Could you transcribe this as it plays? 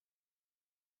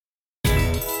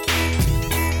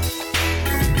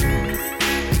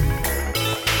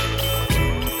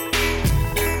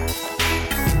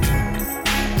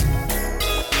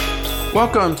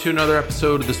Welcome to another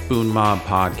episode of the Spoon Mob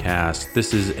Podcast.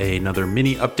 This is another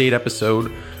mini update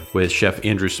episode with Chef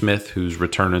Andrew Smith, who's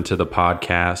returning to the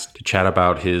podcast to chat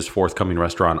about his forthcoming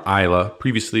restaurant, Isla.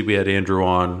 Previously, we had Andrew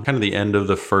on kind of the end of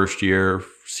the first year,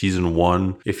 season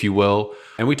one, if you will.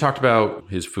 And we talked about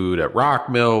his food at Rock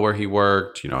Mill, where he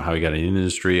worked, how he got in the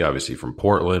industry, obviously from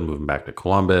Portland, moving back to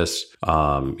Columbus,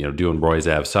 doing Roy's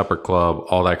Ave Supper Club,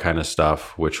 all that kind of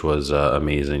stuff, which was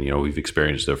amazing. We've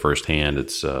experienced it firsthand.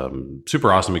 It's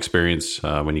super awesome experience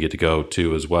when you get to go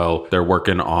to as well. They're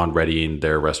working on readying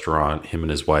their restaurant, him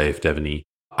and his wife, Devaney,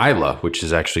 Isla, which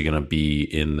is actually going to be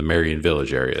in the Marion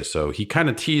Village area. So he kind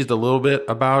of teased a little bit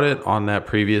about it on that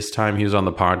previous time he was on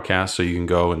the podcast. So you can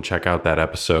go and check out that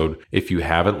episode if you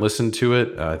haven't listened to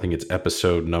it. I think it's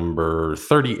episode number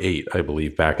 38, I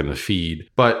believe, back in the feed.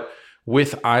 But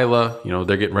with Isla,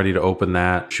 they're getting ready to open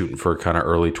that, shooting for kind of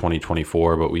early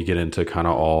 2024. But we get into kind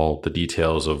of all the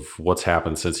details of what's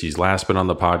happened since he's last been on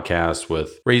the podcast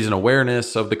with raising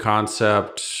awareness of the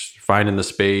concept, finding the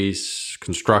space,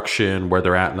 construction, where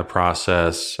they're at in the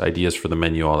process, ideas for the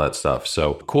menu, all that stuff.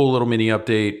 So cool little mini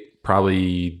update.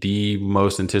 Probably the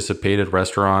most anticipated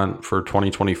restaurant for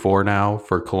 2024 now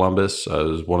for Columbus. It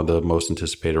was one of the most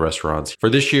anticipated restaurants for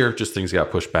this year. Just things got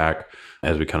pushed back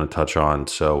as we kind of touch on.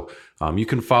 So you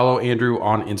can follow Andrew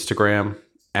on Instagram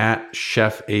at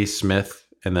Chef A. Smith.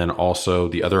 And then also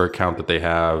the other account that they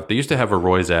have, they used to have a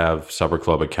Roy's Ave Supper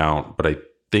Club account, but I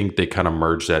think they kind of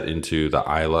merged that into the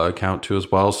Isla account too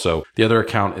as well. So the other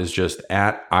account is just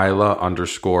at Isla_RASC.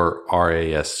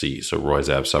 So Roy's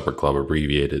Ave Supper Club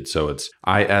abbreviated. So it's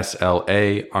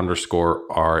ISLA_RASC.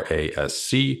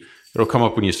 It'll come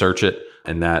up when you search it,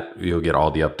 and that you'll get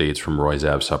all the updates from Roy's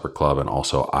Ave Supper Club and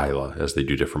also Isla as they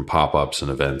do different pop-ups and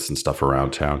events and stuff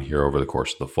around town here over the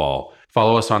course of the fall.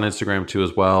 Follow us on Instagram too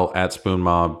as well at Spoon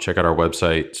Mob. Check out our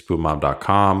website,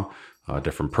 spoonmob.com.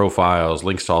 Different profiles,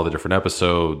 links to all the different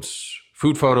episodes,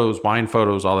 food photos, wine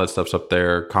photos, all that stuff's up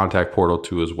there. Contact portal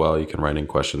too as well. You can write in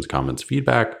questions, comments,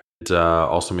 feedback. And,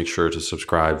 also make sure to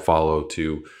subscribe, follow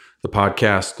to the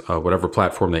podcast, whatever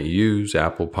platform that you use,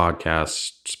 Apple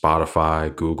Podcasts,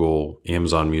 Spotify, Google,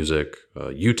 Amazon Music,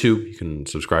 YouTube. You can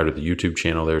subscribe to the YouTube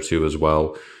channel there too as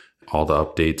well. All the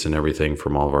updates and everything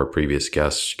from all of our previous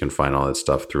guests. You can find all that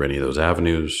stuff through any of those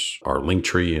avenues. Our link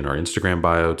tree and our Instagram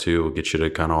bio too will get you to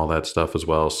kind of all that stuff as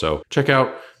well. So check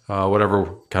out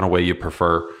whatever kind of way you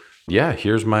prefer. Yeah,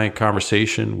 here's my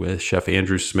conversation with Chef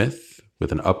Andrew Smith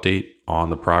with an update on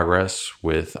the progress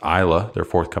with Isla, their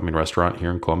forthcoming restaurant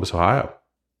here in Columbus, Ohio.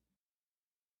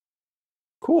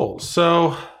 Cool.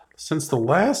 So since the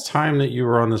last time that you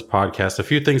were on this podcast, a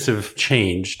few things have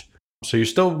changed. So you're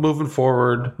still moving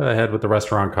forward ahead with the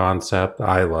restaurant concept,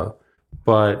 Isla,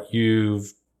 but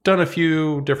you've done a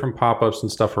few different pop-ups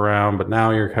and stuff around, but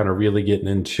now you're kind of really getting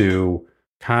into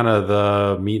kind of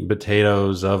the meat and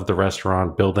potatoes of the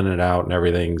restaurant, building it out and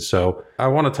everything. So I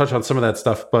want to touch on some of that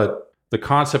stuff, but the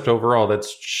concept overall,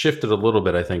 that's shifted a little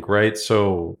bit, I think, right?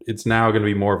 So it's now going to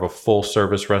be more of a full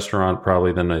service restaurant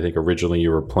probably than I think originally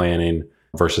you were planning,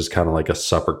 versus kind of like a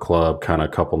supper club, kind of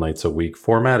a couple nights a week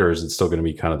format, or is it still going to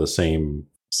be kind of the same?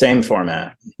 Same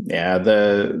format. Yeah,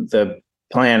 the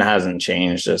plan hasn't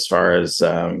changed as far as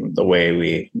the way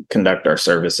we conduct our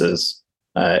services.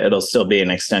 It'll still be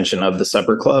an extension of the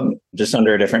supper club, just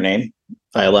under a different name,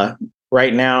 Isla.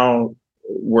 Right now,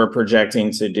 we're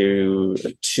projecting to do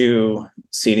 2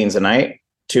 seatings a night,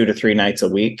 2 to 3 nights a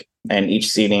week, and each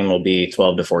seating will be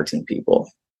 12 to 14 people.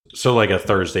 So like a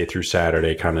Thursday through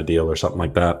Saturday kind of deal or something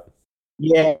like that?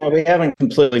 Yeah, we haven't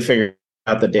completely figured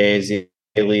out the days. They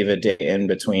leave a day in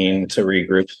between to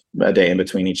regroup, a day in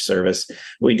between each service.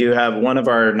 We do have one of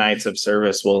our nights of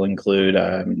service will include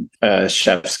a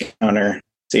chef's counter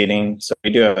seating. So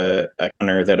we do have a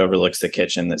counter that overlooks the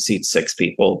kitchen that seats 6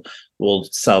 people. We'll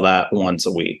sell that once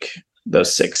a week,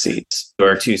 those 6 seats.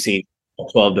 Or 2 seats,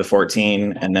 12 to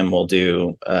 14, and then we'll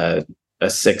do a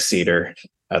 6-seater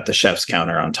at the chef's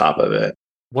counter on top of it.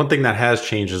 One thing that has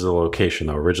changed is the location,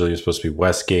 though. Originally, it was supposed to be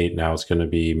Westgate. Now it's going to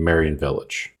be Marion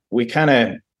Village. We kind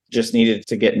of just needed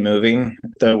to get moving.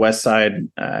 The West Side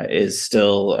is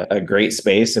still a great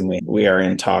space, and we are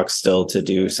in talks still to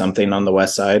do something on the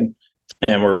West Side.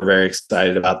 And we're very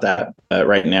excited about that.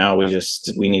 Right now, we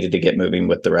needed to get moving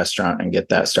with the restaurant and get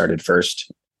that started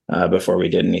first before we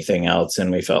did anything else.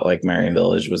 And we felt like Marion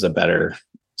Village was a better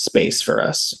space for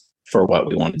us for what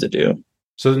we wanted to do.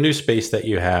 So the new space that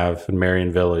you have in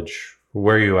Marion Village,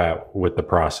 where are you at with the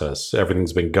process?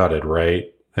 Everything's been gutted,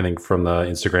 right? I think from the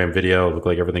Instagram video, it looked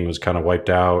like everything was kind of wiped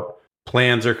out.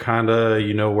 Plans are kind of,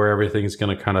 where everything's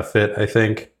going to kind of fit, I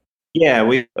think. Yeah,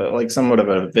 we like somewhat of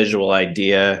a visual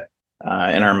idea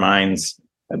in our minds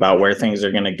about where things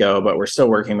are going to go, but we're still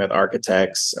working with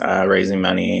architects, raising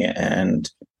money,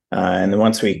 and then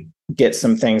once we get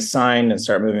some things signed and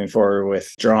start moving forward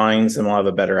with drawings, then we'll have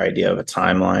a better idea of a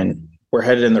timeline. We're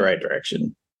headed in the right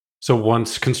direction. So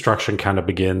once construction kind of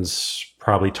begins,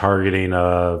 probably targeting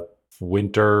a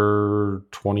winter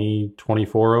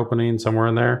 2024 opening, somewhere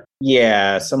in there?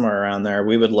 Yeah, somewhere around there.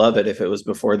 We would love it if it was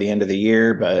before the end of the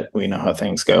year, but we know how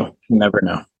things go. You never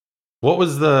know. What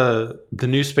was the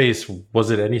new space? Was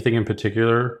it anything in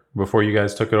particular before you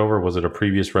guys took it over? Was it a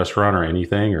previous restaurant or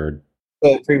anything, or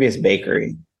The previous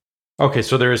bakery. okay,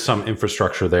 so there is some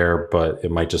infrastructure there, but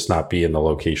it might just not be in the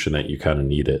location that you kind of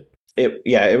need it.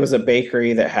 It was a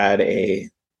bakery that had a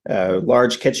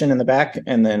large kitchen in the back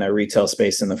and then a retail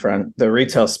space in the front. The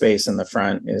retail space in the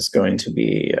front is going to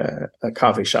be a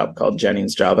coffee shop called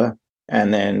Jennings Java.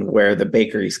 And then where the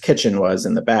bakery's kitchen was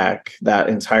in the back, that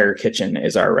entire kitchen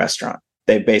is our restaurant.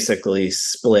 They basically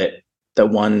split the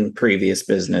one previous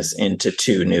business into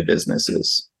two new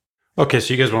businesses. Okay,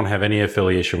 so you guys won't have any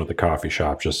affiliation with the coffee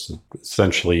shop, just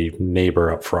essentially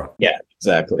neighbor up front. Yeah,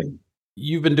 exactly.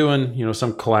 You've been doing,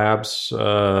 some collabs,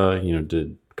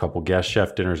 did a couple guest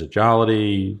chef dinners at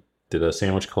Jollity, did a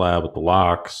sandwich collab with the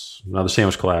Locks, another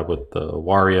sandwich collab with the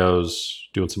Warios,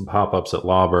 doing some pop-ups at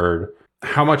Lawbird.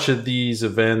 How much of these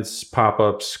events,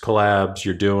 pop-ups, collabs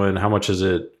you're doing, how much is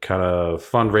it kind of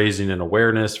fundraising and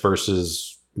awareness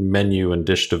versus menu and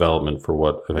dish development for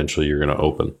what eventually you're going to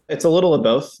open? It's a little of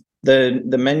both. The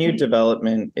menu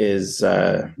development is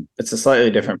it's a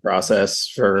slightly different process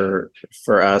for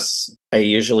us. I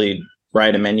usually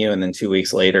write a menu and then 2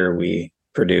 weeks later we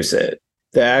produce it.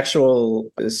 The actual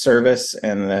service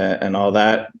and all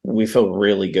that we feel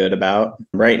really good about.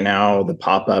 Right now, the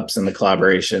pop-ups and the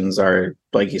collaborations are,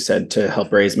 like you said, to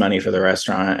help raise money for the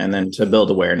restaurant and then to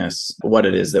build awareness, what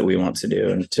it is that we want to do,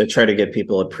 and to try to give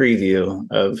people a preview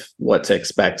of what to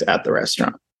expect at the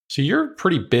restaurant. So you're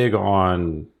pretty big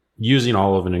on using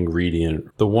all of an ingredient.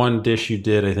 The one dish you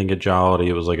did, I think at Jollity,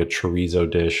 it was like a chorizo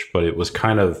dish, but it was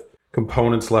kind of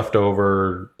components left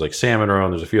over, like salmon roe,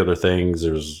 and there's a few other things.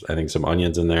 There's, I think, some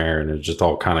onions in there, and it just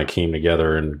all kind of came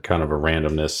together in kind of a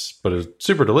randomness, but it was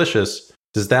super delicious.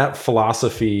 Does that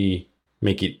philosophy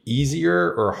make it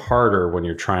easier or harder when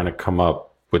you're trying to come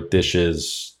up with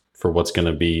dishes for what's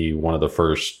going to be one of the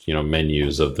first,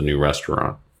 menus of the new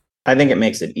restaurant? I think it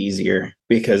makes it easier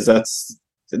because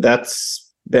that's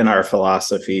been our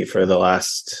philosophy for the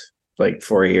last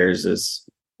 4 years is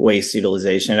waste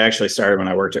utilization. It actually started when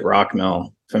I worked at Rock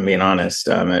Mill, if I'm being honest.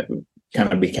 It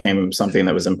kind of became something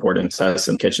that was important to us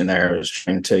in the kitchen there. I was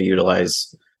trying to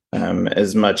utilize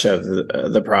as much of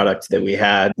the product that we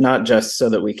had, not just so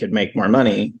that we could make more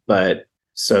money, but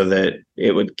so that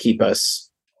it would keep us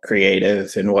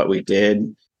creative in what we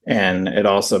did. And it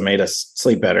also made us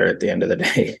sleep better at the end of the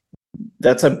day.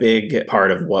 That's a big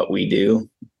part of what we do,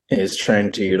 is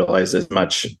trying to utilize as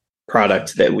much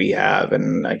product that we have,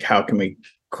 and how can we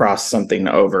cross something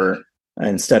over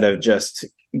instead of just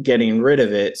getting rid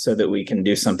of it so that we can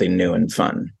do something new and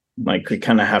fun. We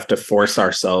kind of have to force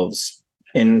ourselves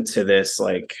into this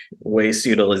waste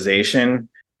utilization,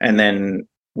 and then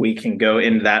we can go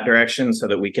in that direction so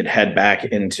that we could head back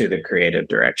into the creative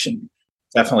direction.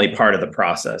 Definitely part of the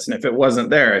process. And if it wasn't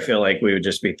there, I feel like we would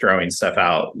just be throwing stuff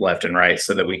out left and right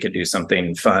so that we could do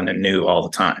something fun and new all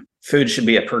the time. Food should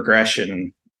be a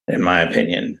progression, in my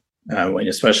opinion.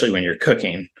 Especially when you're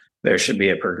cooking, there should be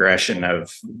a progression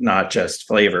of not just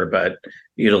flavor, but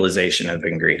utilization of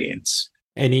ingredients.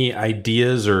 Any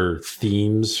ideas or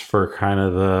themes for kind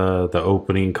of the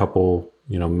opening couple,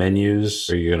 menus?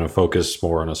 Are you going to focus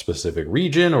more on a specific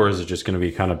region, or is it just going to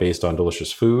be kind of based on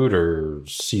delicious food or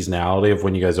seasonality of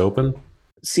when you guys open?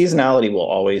 Seasonality will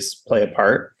always play a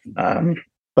part,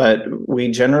 but we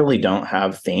generally don't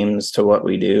have themes to what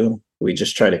we do. We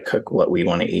just try to cook what we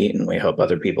want to eat, and we hope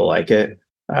other people like it.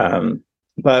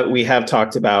 But we have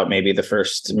talked about maybe the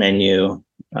first menu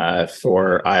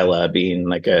for Isla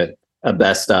being a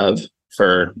best of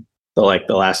for the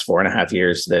last 4.5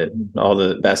 years, that all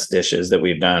the best dishes that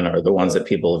we've done are the ones that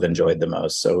people have enjoyed the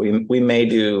most. So we may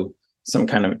do some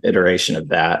kind of iteration of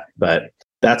that, but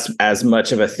that's as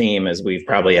much of a theme as we've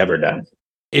probably ever done.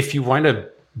 If you wind up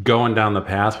going down the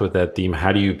path with that theme,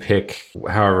 how do you pick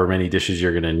however many dishes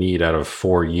you're going to need out of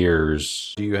 4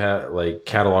 years? Do you have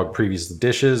catalog previous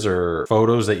dishes or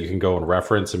photos that you can go and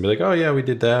reference and be like, oh yeah, we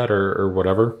did that, or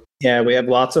whatever? Yeah, we have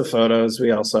lots of photos.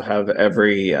 We also have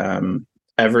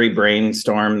every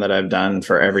brainstorm that I've done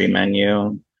for every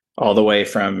menu, all the way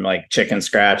from chicken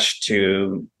scratch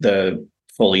to the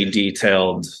fully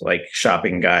detailed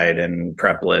shopping guide and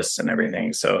prep lists and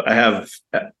everything. So I have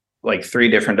 3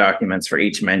 different documents for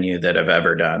each menu that I've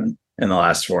ever done. in the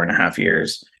last 4.5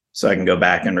 years. So I can go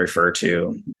back and refer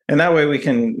to. And that way we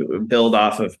can build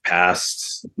off of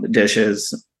past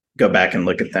dishes, go back and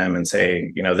look at them and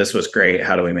say, this was great.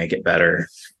 How do we make it better?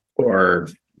 Or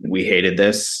we hated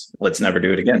this. Let's never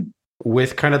do it again.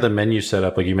 With kind of the menu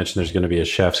setup, like you mentioned, there's going to be a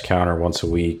chef's counter once a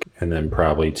week and then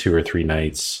probably 2 or 3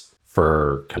 nights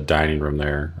for a dining room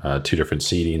there, 2 different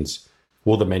seatings.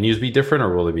 Will the menus be different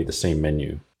or will it be the same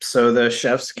menu? So the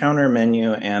chef's counter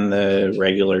menu and the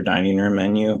regular dining room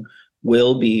menu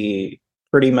will be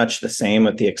pretty much the same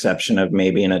with the exception of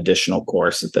maybe an additional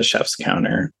course at the chef's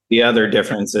counter. The other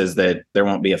difference is that there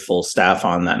won't be a full staff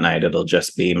on that night. It'll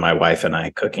just be my wife and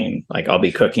I cooking. Like I'll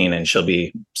be cooking and she'll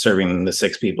be serving the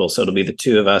 6 people. So it'll be the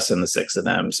 2 of us and the 6 of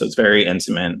them. So it's very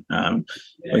intimate.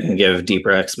 We can give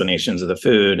deeper explanations of the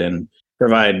food and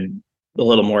provide a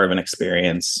little more of an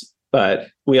experience. But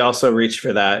we also reach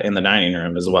for that in the dining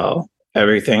room as well.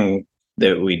 Everything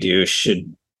that we do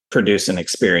should produce an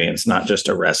experience, not just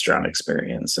a restaurant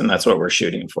experience. And that's what we're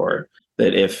shooting for.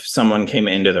 That if someone came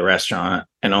into the restaurant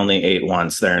and only ate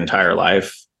once their entire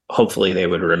life, hopefully they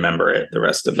would remember it the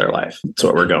rest of their life. That's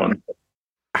what we're going for.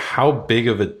 How big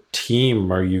of a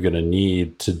team are you going to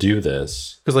need to do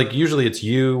this? Because like usually it's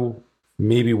you,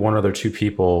 maybe 1 other 2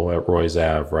 people at Roy's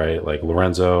Ave, right? Like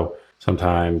Lorenzo,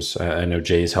 sometimes. I know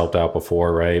Jay's helped out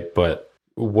before, right? But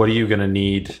what are you going to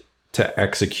need to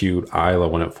execute Isla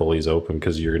when it fully is open?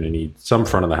 Because you're going to need some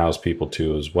front of the house people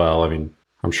too as well. I mean,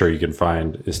 I'm sure you can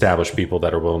find established people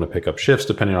that are willing to pick up shifts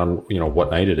depending on,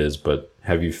 what night it is. But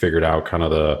have you figured out kind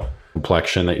of the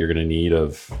complexion that you're going to need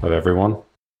of everyone?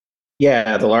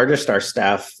 Yeah, the largest our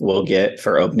staff will get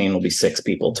for opening will be 6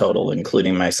 people total,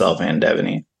 including myself and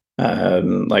Devaney.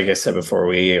 Like I said before,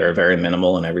 we are very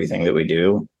minimal in everything that we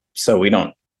do. So we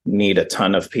don't need a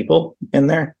ton of people in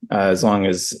there, as long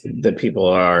as the people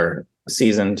are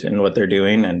seasoned in what they're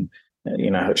doing and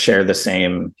share the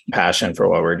same passion for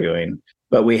what we're doing.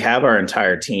 But we have our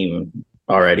entire team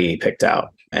already picked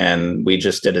out, and we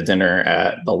just did a dinner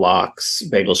at the Locks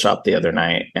Bagel Shop the other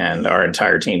night, and our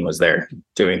entire team was there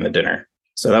doing the dinner.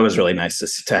 So that was really nice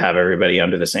to have everybody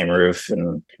under the same roof,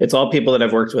 and it's all people that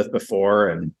I've worked with before.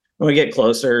 And when we get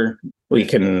closer, we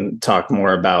can talk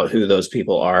more about who those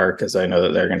people are, because I know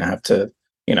that they're going to have to,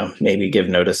 maybe give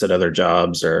notice at other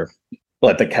jobs or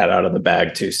let the cat out of the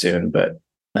bag too soon. But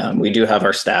we do have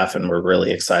our staff and we're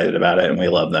really excited about it and we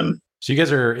love them. So you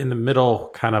guys are in the middle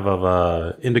kind of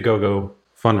a Indiegogo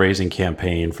fundraising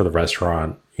campaign for the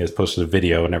restaurant. You guys posted a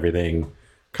video and everything,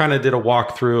 kind of did a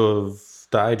walkthrough of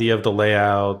the idea of the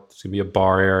layout. It's going to be a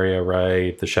bar area,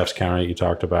 right? The chef's counter that you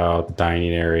talked about, the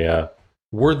dining area.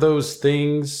 Were those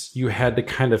things you had to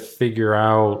kind of figure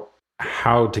out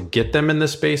how to get them in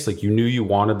this space? Like you knew you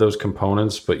wanted those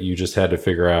components, but you just had to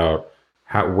figure out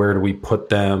where do we put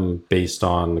them based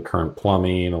on the current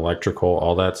plumbing, electrical,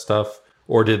 all that stuff?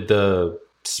 Or did the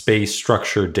space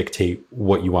structure dictate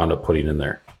what you wound up putting in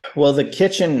there? Well, the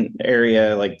kitchen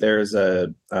area, like there's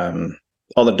all the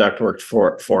ductwork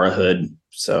for a hood,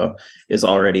 so is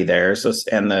already there. So,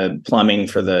 and the plumbing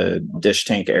for the dish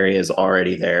tank area is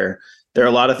already there. There are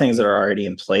a lot of things that are already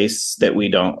in place that we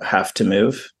don't have to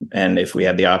move. And if we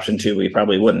had the option to, we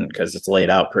probably wouldn't, because it's laid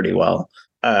out pretty well.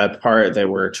 Part that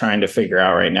we're trying to figure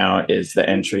out right now is the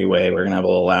entryway. We're going to have a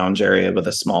little lounge area with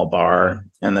a small bar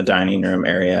and the dining room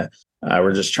area.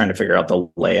 We're just trying to figure out the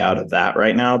layout of that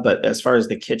right now. But as far as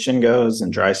the kitchen goes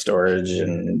and dry storage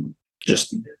and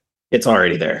just, it's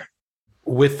already there.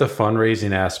 With the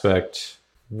fundraising aspect,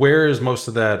 where is most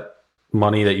of that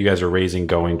money that you guys are raising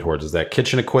going towards? Is that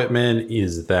kitchen equipment?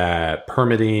 Is that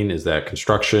permitting? Is that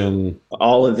construction?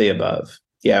 All of the above.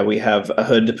 Yeah, we have a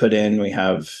hood to put in. We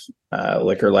have a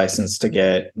liquor license to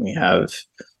get. We have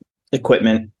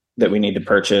equipment that we need to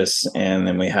purchase. And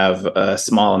then we have a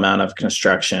small amount of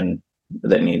construction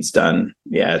that needs done.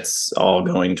 Yeah, it's all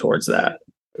going towards that.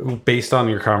 Based on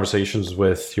your conversations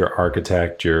with your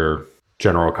architect, your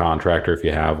general contractor, if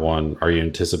you have one, are you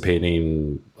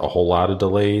anticipating a whole lot of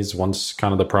delays once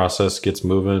kind of the process gets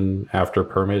moving after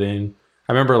permitting?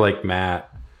 I remember like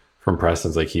Matt from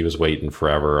Preston's, like he was waiting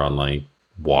forever on like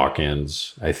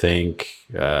walk-ins. I think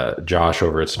Josh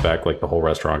over at Spec, like the whole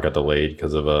restaurant got delayed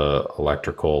because of a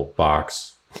electrical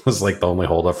box. It was like the only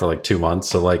holdup for like 2 months.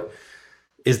 So like,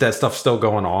 is that stuff still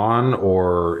going on,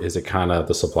 or is it kind of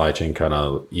the supply chain kind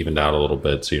of evened out a little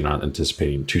bit, so you're not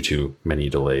anticipating too many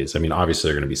delays? I mean, obviously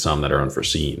there are going to be some that are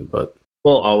unforeseen, but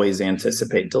we'll always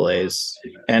anticipate delays,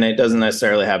 and it doesn't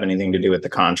necessarily have anything to do with the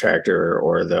contractor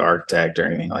or the architect or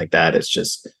anything like that. It's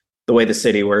just the way the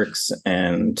city works,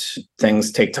 and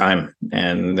things take time,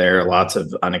 and there are lots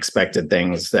of unexpected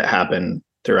things that happen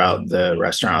throughout the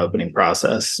restaurant opening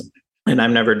process. And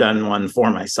I've never done one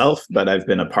for myself, but I've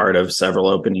been a part of several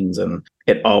openings, and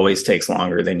it always takes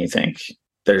longer than you think.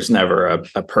 There's never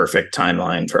a perfect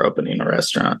timeline for opening a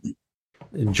restaurant.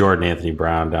 Jordan Anthony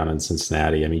Brown down in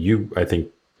Cincinnati. I mean, you, I think,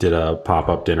 did a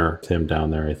pop-up dinner to him down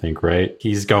there, I think, right?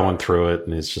 He's going through it,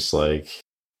 and it's just like...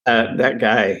 that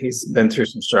guy, he's been through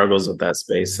some struggles with that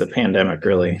space. The pandemic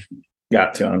really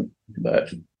got to him,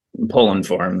 but I'm pulling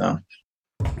for him, though.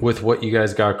 With what you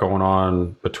guys got going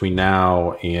on between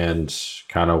now and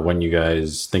kind of when you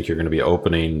guys think you're going to be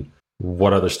opening,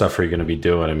 what other stuff are you going to be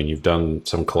doing? I mean, you've done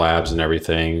some collabs and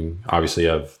everything. Obviously, you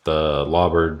have the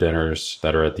Lawbird dinners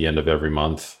that are at the end of every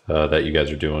month that you guys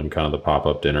are doing, kind of the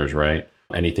pop-up dinners, right?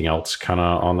 Anything else kind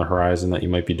of on the horizon that you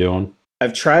might be doing?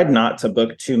 I've tried not to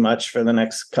book too much for the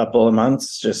next couple of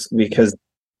months, just because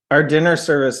our dinner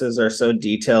services are so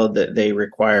detailed that they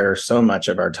require so much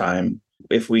of our time.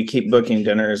 If we keep booking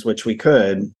dinners, which we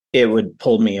could, it would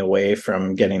pull me away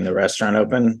from getting the restaurant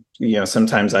open.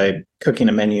 Sometimes I cooking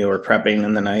a menu or prepping,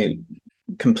 and then I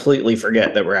completely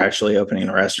forget that we're actually opening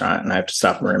a restaurant, and I have to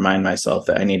stop and remind myself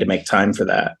that I need to make time for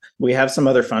that. We have some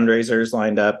other fundraisers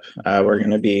lined up. We're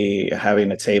going to be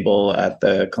having a table at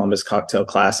the Columbus Cocktail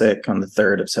Classic on the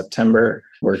 3rd of September.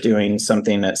 We're doing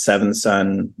something at Seven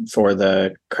Sun for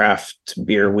the Craft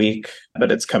Beer Week,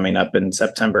 but it's coming up in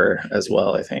September as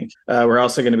well, I think. We're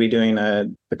also going to be doing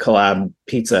the collab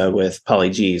pizza with Polly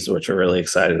G's, which we're really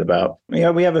excited about. We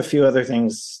have a few other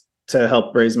things to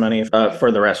help raise money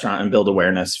for the restaurant and build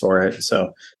awareness for it.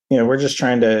 So, we're just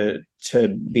trying to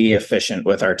be efficient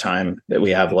with our time that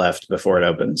we have left before it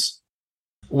opens.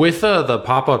 With the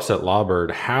pop-ups at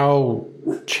Lawbird, how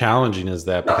challenging is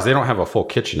that? Because they don't have a full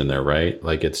kitchen in there, right?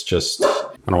 Like, it's just, I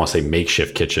don't want to say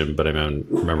makeshift kitchen, but I mean,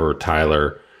 remember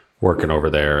Tyler working over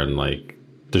there, and like,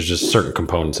 there's just certain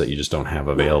components that you just don't have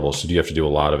available. So do you have to do a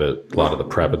lot of the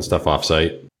prep and stuff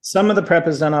offsite? Some of the prep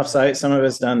is done offsite. Some of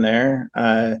it's done there.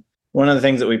 One of the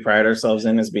things that we pride ourselves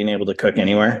in is being able to cook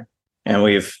anywhere. And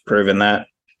we've proven that.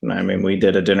 I mean, we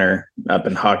did a dinner up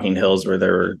in Hocking Hills where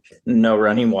there were no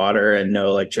running water and no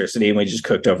electricity. And we just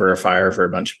cooked over a fire for a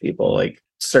bunch of people. Like,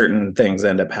 certain things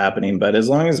end up happening. But as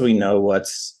long as we know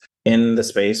what's in the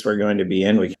space we're going to be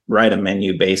in, we can write a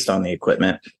menu based on the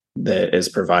equipment that is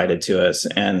provided to us.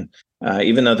 And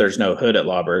even though there's no hood at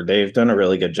Lawbird, they've done a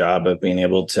really good job of being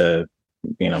able to,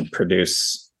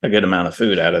 produce a good amount of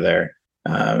food out of there.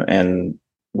 And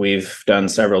we've done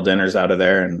several dinners out of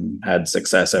there and had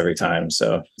success every time.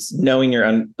 So knowing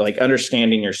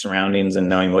understanding your surroundings and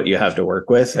knowing what you have to work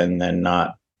with, and then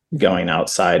not going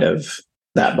outside of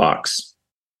that box.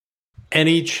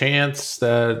 Any chance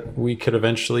that we could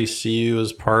eventually see you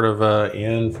as part of a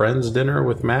and Friends dinner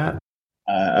with Matt?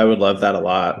 I would love that a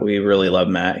lot. We really love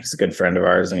Matt. He's a good friend of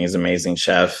ours, and he's an amazing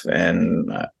chef, and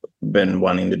been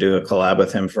wanting to do a collab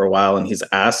with him for a while. And he's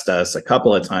asked us a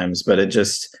couple of times, but it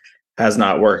just has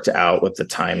not worked out with the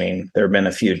timing. There have been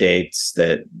a few dates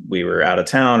that we were out of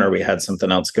town or we had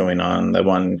something else going on. The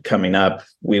one coming up,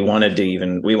 we wanted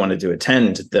to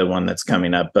attend the one that's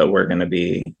coming up, but we're going to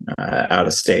be out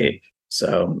of state.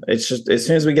 So it's just, as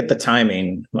soon as we get the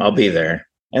timing, I'll be there.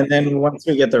 And then once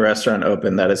we get the restaurant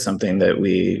open, that is something that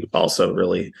we also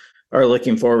really are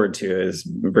looking forward to, is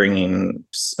bringing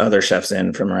other chefs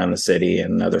in from around the city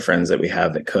and other friends that we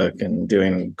have that cook, and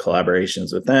doing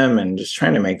collaborations with them, and just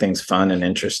trying to make things fun and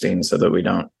interesting so that we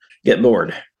don't get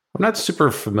bored. I'm not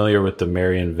super familiar with the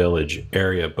Marion Village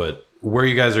area, but where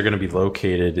you guys are going to be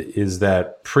located, is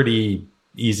that pretty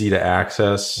easy to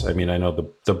access? I mean, I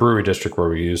know the brewery district where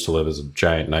we used to live is a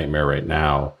giant nightmare right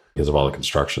now because of all the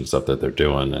construction stuff that they're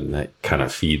doing, and that kind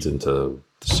of feeds into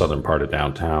the southern part of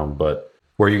downtown. But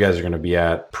where you guys are going to be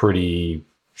at, pretty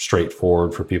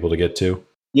straightforward for people to get to?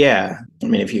 Yeah. I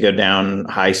mean, if you go down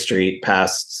High Street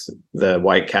past the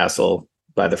White Castle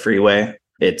by the freeway,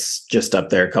 it's just up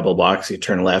there a couple blocks. You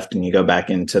turn left and you go back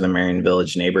into the Marion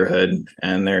Village neighborhood,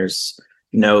 and there's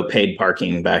no paid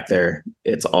parking back there.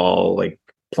 It's all like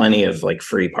plenty of like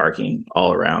free parking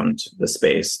all around the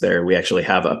space there. We actually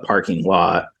have a parking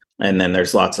lot, and then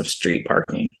there's lots of street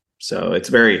parking. So it's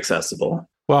very accessible.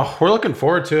 Well, we're looking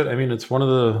forward to it. I mean, it's one of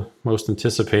the most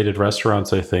anticipated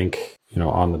restaurants, I think,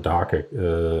 on the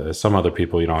docket. Some other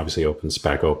people, obviously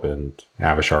Spec opened,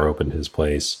 Avishar opened his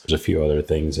place. There's a few other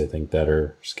things I think that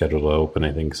are scheduled to open.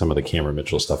 I think some of the Cameron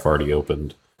Mitchell stuff already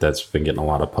opened. That's been getting a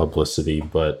lot of publicity,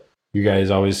 but you guys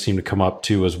always seem to come up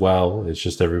too as well. It's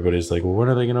just everybody's like, well, when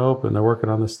are they going to open? They're working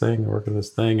on this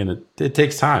thing, and it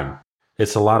takes time.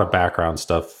 It's a lot of background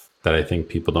stuff that I think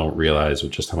people don't realize,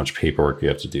 with just how much paperwork you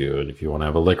have to do. And if you want to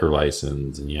have a liquor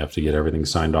license, and you have to get everything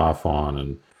signed off on,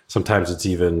 and sometimes it's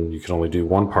even, you can only do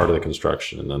one part of the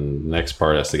construction and then the next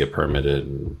part has to get permitted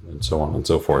and so on and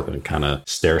so forth. And it kind of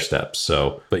stair steps.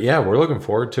 So, but yeah, we're looking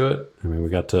forward to it. I mean, we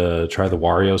got to try the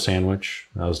Wario sandwich.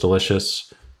 That was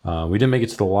delicious. We didn't make it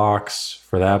to the locks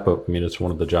for that, but I mean, it's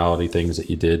one of the Jollity things that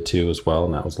you did too as well.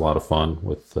 And that was a lot of fun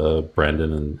with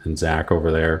Brendan and Zach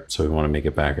over there. So we want to make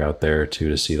it back out there too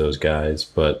to see those guys.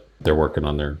 But they're working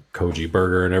on their Koji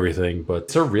burger and everything. But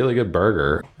it's a really good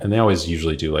burger. And they always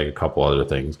usually do like a couple other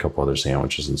things, a couple other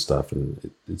sandwiches and stuff.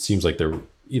 And it seems like they're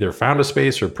either found a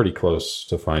space or pretty close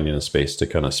to finding a space to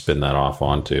kind of spin that off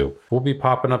onto. We'll be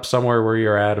popping up somewhere where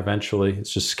you're at eventually.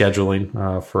 It's just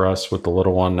scheduling for us with the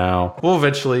little one now. We'll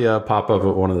eventually pop up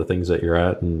at one of the things that you're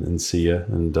at and see you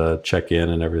and check in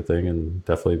and everything, and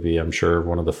definitely be, I'm sure,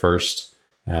 one of the first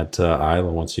at Isla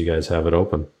once you guys have it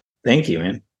open. Thank you,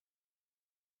 man.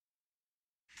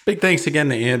 Big thanks again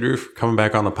to Andrew for coming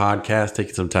back on the podcast,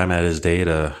 taking some time out of his day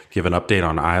to give an update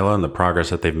on Isla and the progress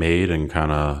that they've made and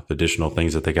kind of additional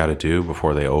things that they got to do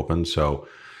before they open. So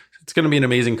it's going to be an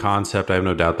amazing concept. I have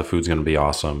no doubt the food's going to be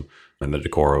awesome. And the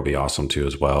decor will be awesome too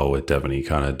as well, with Devaney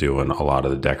kind of doing a lot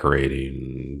of the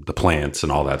decorating, the plants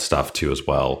and all that stuff too as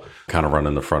well, kind of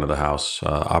running the front of the house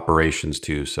operations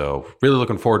too. So really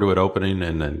looking forward to it opening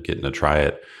and then getting to try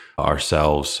it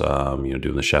ourselves,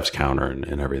 doing the chef's counter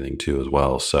and everything too as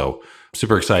well. So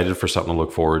super excited for something to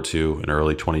look forward to in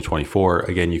early 2024.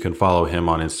 Again, you can follow him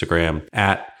on Instagram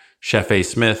at Chef A.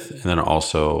 Smith and then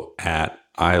also at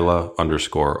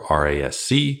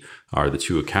Isla_RASC are the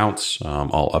two accounts.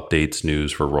 All updates,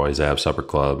 news for Roy's Ab Supper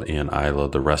Club and Isla,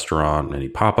 the restaurant, any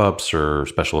pop-ups or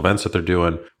special events that they're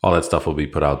doing. All that stuff will be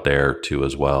put out there too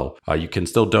as well. You can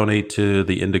still donate to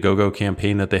the Indiegogo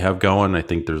campaign that they have going. I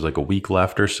think there's like a week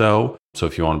left or so. So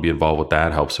if you want to be involved with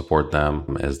that, help support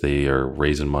them as they are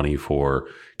raising money for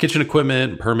kitchen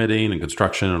equipment, permitting and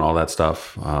construction and all that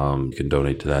stuff. You can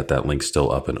donate to that. That link's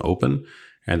still up and open.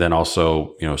 And then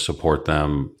also, support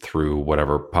them through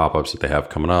whatever pop-ups that they have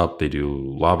coming up. They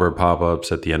do Lawbird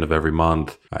pop-ups at the end of every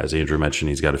month. As Andrew mentioned,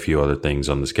 he's got a few other things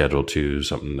on the schedule too.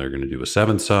 Something they're going to do with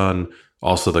Seventh Son.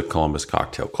 Also the Columbus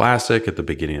Cocktail Classic at the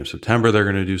beginning of September. They're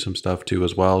going to do some stuff too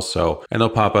as well. So, and they'll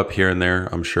pop up here and there,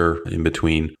 I'm sure, in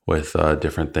between with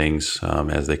different things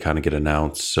as they kind of get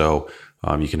announced. So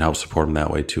you can help support them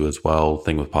that way too as well.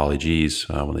 Thing with Polly G's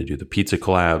when they do the pizza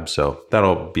collab. So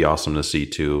that'll be awesome to see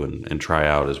too and try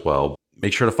out as well.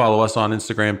 Make sure to follow us on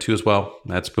Instagram too as well.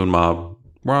 At Spoon Mob.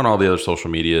 We're on all the other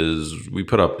social medias. We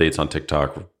put updates on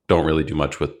TikTok. Don't really do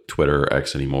much with Twitter or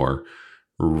X anymore.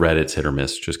 Reddit's hit or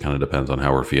miss. Just kind of depends on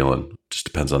how we're feeling. Just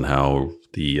depends on how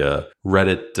the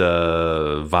Reddit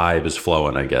vibe is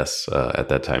flowing, I guess, at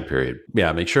that time period.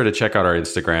 Yeah, make sure to check out our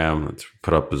Instagram. It's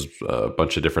put up a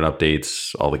bunch of different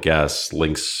updates, all the guests,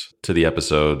 links to the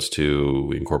episodes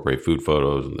to incorporate food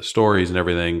photos and the stories and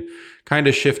everything. Kind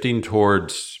of shifting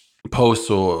towards posts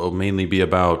will mainly be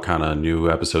about kind of new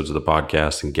episodes of the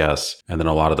podcast and guests. And then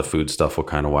a lot of the food stuff will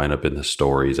kind of wind up in the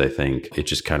stories, I think. It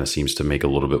just kind of seems to make a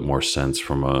little bit more sense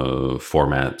from a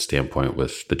format standpoint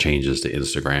with the changes to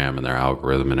Instagram and their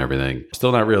algorithm and everything.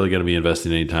 Still not really going to be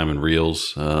investing any time in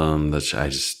Reels. I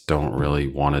just don't really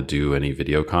want to do any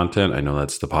video content. I know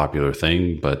that's the popular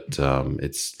thing, but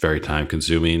it's very time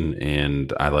consuming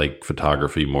and I like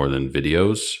photography more than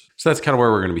videos. So that's kind of where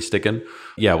we're going to be sticking.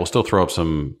 Yeah, we'll still throw up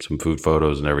some food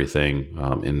photos and everything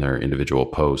in their individual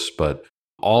posts, but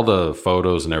all the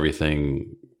photos and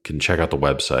everything can check out the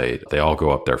website. They all go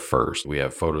up there first. We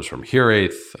have photos from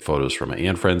Huraith, photos from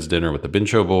Anne Friend's dinner with the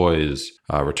Bincho Boys,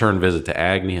 return visit to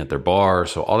Agni at their bar.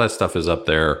 So all that stuff is up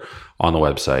there on the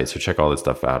website. So check all that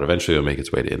stuff out. Eventually it'll make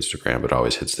its way to Instagram, but it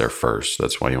always hits there first.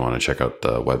 That's why you want to check out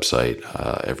the website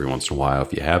every once in a while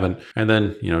if you haven't. And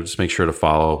then, just make sure to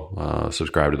follow,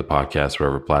 subscribe to the podcast,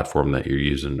 whatever platform that you're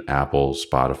using, Apple,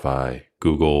 Spotify,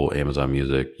 Google, Amazon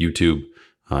Music, YouTube.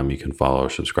 You can follow or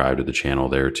subscribe to the channel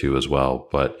there too as well.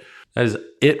 But that is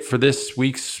it for this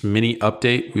week's mini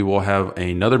update. We will have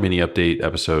another mini update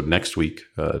episode next week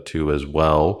too as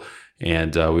well.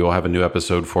 And we will have a new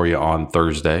episode for you on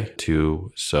Thursday too.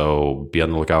 So be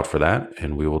on the lookout for that.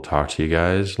 And we will talk to you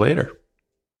guys later.